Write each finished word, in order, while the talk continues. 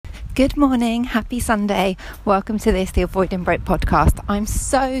Good morning, happy Sunday. Welcome to the Avoiding Broke podcast. I'm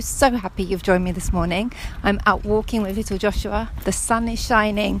so happy you've joined me this morning. I'm out walking with little Joshua. The sun is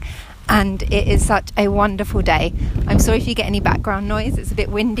shining and it is such a wonderful day. I'm sorry if you get any background noise. It's a bit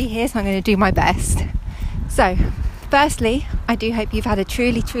windy here, so I'm going to do my best. So, firstly, I do hope you've had a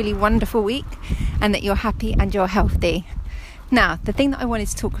truly wonderful week and that you're happy and you're healthy. Now, the thing that I wanted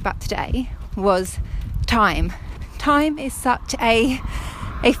to talk about today was time. Time is such a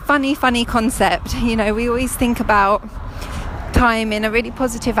funny concept. You know, we always think about time in a really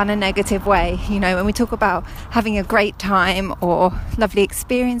positive and a negative way. You know, when we talk about having a great time or lovely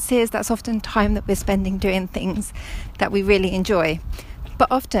experiences, that's often time that we're spending doing things that we really enjoy. But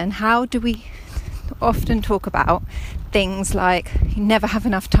often, how do we often talk about things like you never have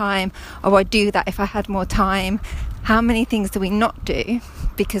enough time, or I'd do that if I had more time? How many things do we not do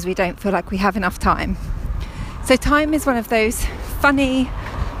because we don't feel like we have enough time? So time is one of those funny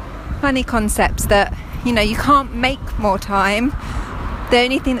concepts that, you know, you can't make more time. The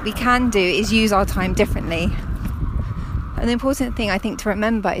only thing that we can do is use our time differently. And the important thing I think to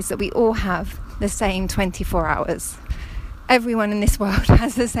remember is that we all have the same 24 hours. Everyone in this world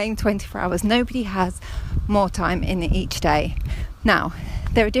has the same 24 hours. Nobody has more time in each day. Now,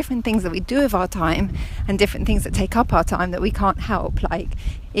 there are different things that we do with our time and different things that take up our time that we can't help. Like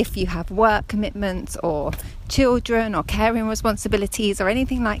if you have work commitments or children or caring responsibilities or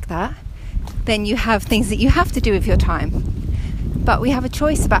anything like that, then you have things that you have to do with your time. But we have a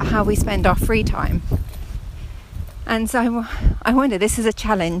choice about how we spend our free time. And so I wonder, this is a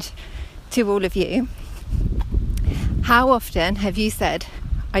challenge to all of you. How often have you said,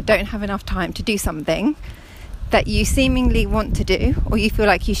 I don't have enough time to do something that you seemingly want to do or you feel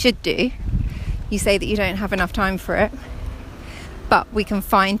like you should do? You say that you don't have enough time for it, but we can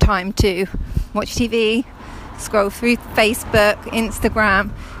find time to watch TV, scroll through Facebook,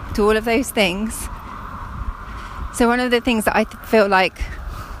 Instagram, do all of those things. So one of the things that I feel like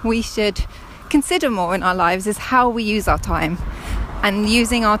we should consider more in our lives is how we use our time, and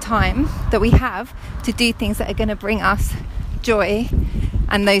using our time that we have to do things that are going to bring us joy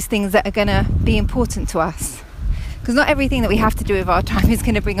and those things that are going to be important to us. Because not everything that we have to do with our time is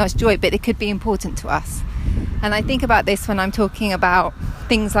going to bring us joy, but it could be important to us. And I think about this when I'm talking about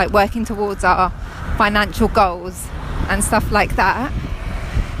things like working towards our financial goals and stuff like that.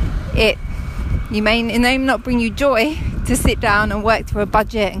 It may not bring you joy to sit down and work through a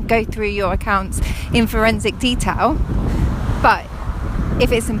budget and go through your accounts in forensic detail, but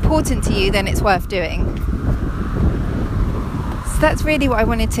if it's important to you, then it's worth doing. So that's really what I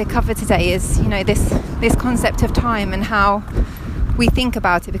wanted to cover today, is, you know, this concept of time and how we think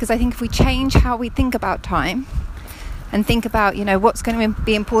about it. Because I think if we change how we think about time and think about, you know, what's going to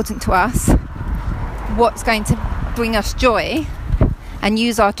be important to us, what's going to bring us joy, and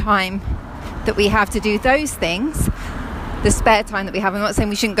use our time that we have to do those things, the spare time that we have. I'm not saying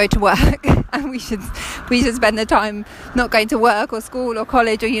we shouldn't go to work and we should spend the time not going to work or school or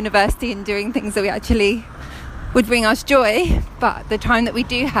college or university and doing things that we actually would bring us joy. But the time that we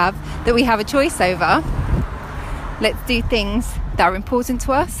do have, that we have a choice over, let's do things that are important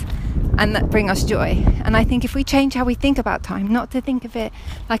to us and that bring us joy. And I think if we change how we think about time, not to think of it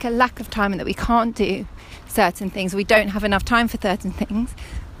like a lack of time and that we can't do certain things, we don't have enough time for certain things,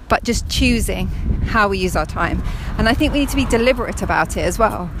 but just choosing how we use our time. And I think we need to be deliberate about it as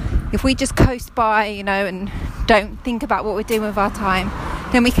well. If we just coast by, you know, and don't think about what we're doing with our time,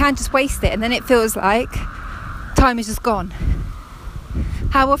 then we can just waste it, and then it feels like time is just gone.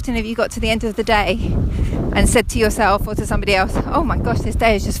 How often have you got to the end of the day and said to yourself or to somebody else, oh my gosh, this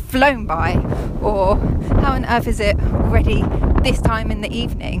day has just flown by, or how on earth is it already this time in the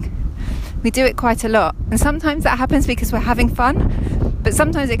evening? We do it quite a lot, and sometimes that happens because we're having fun, but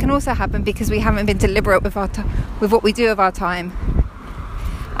sometimes it can also happen because we haven't been deliberate with with what we do with our time,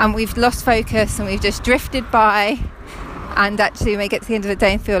 and we've lost focus and we've just drifted by, and actually may get to the end of the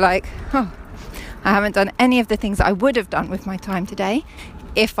day and feel like, oh, I haven't done any of the things that I would have done with my time today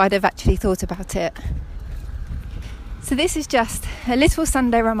if I'd have actually thought about it. So this is just a little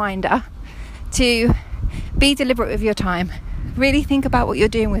Sunday reminder to be deliberate with your time. Really think about what you're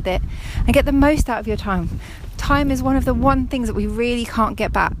doing with it and get the most out of your time. Time is one of the things that we really can't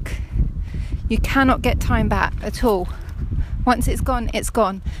get back. You cannot get time back at all. Once it's gone, it's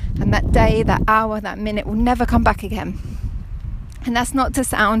gone. And that day, that hour, that minute will never come back again. And that's not to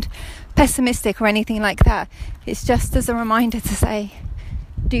sound pessimistic or anything like that. It's just as a reminder to say,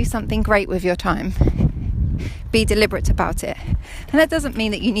 do something great with your time. Be deliberate about it. And that doesn't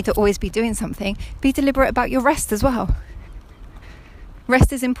mean that you need to always be doing something. Be deliberate about your rest as well.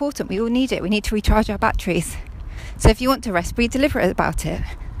 Rest is important. We all need it. We need to recharge our batteries. So if you want to rest, be deliberate about it.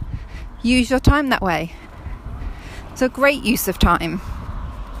 use your time that way. It's a great use of time.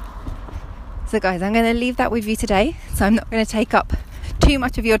 So guys, I'm going to leave that with you today. So I'm not going to take up too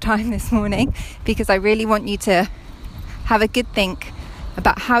much of your time this morning, because I really want you to have a good think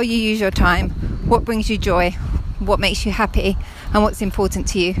about how you use your time, what brings you joy, what makes you happy, and what's important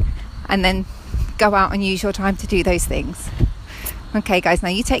to you, and then go out and use your time to do those things. Okay guys, now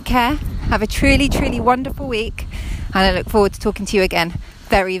you take care, have a truly, truly wonderful week, and I look forward to talking to you again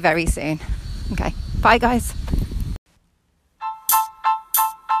very, very soon. Okay, bye guys.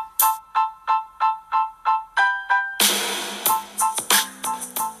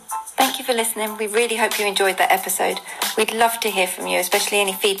 Thank you for listening. We really hope you enjoyed that episode. We'd love to hear from you, especially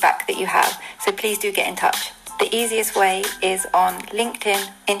any feedback that you have. So please do get in touch. The easiest way is on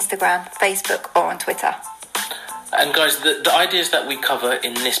LinkedIn, Instagram, Facebook, or on Twitter. And guys, the ideas that we cover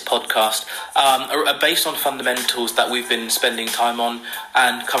in this podcast are based on fundamentals that we've been spending time on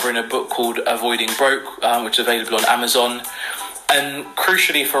and covering a book called Avoiding Broke, which is available on Amazon. And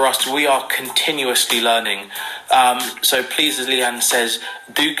crucially for us, we are continuously learning. So please, as Leanne says,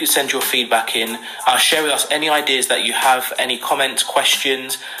 do send your feedback in. Share with us any ideas that you have, any comments,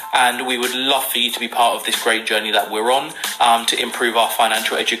 questions, and we would love for you to be part of this great journey that we're on to improve our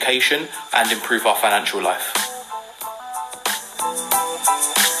financial education and improve our financial life.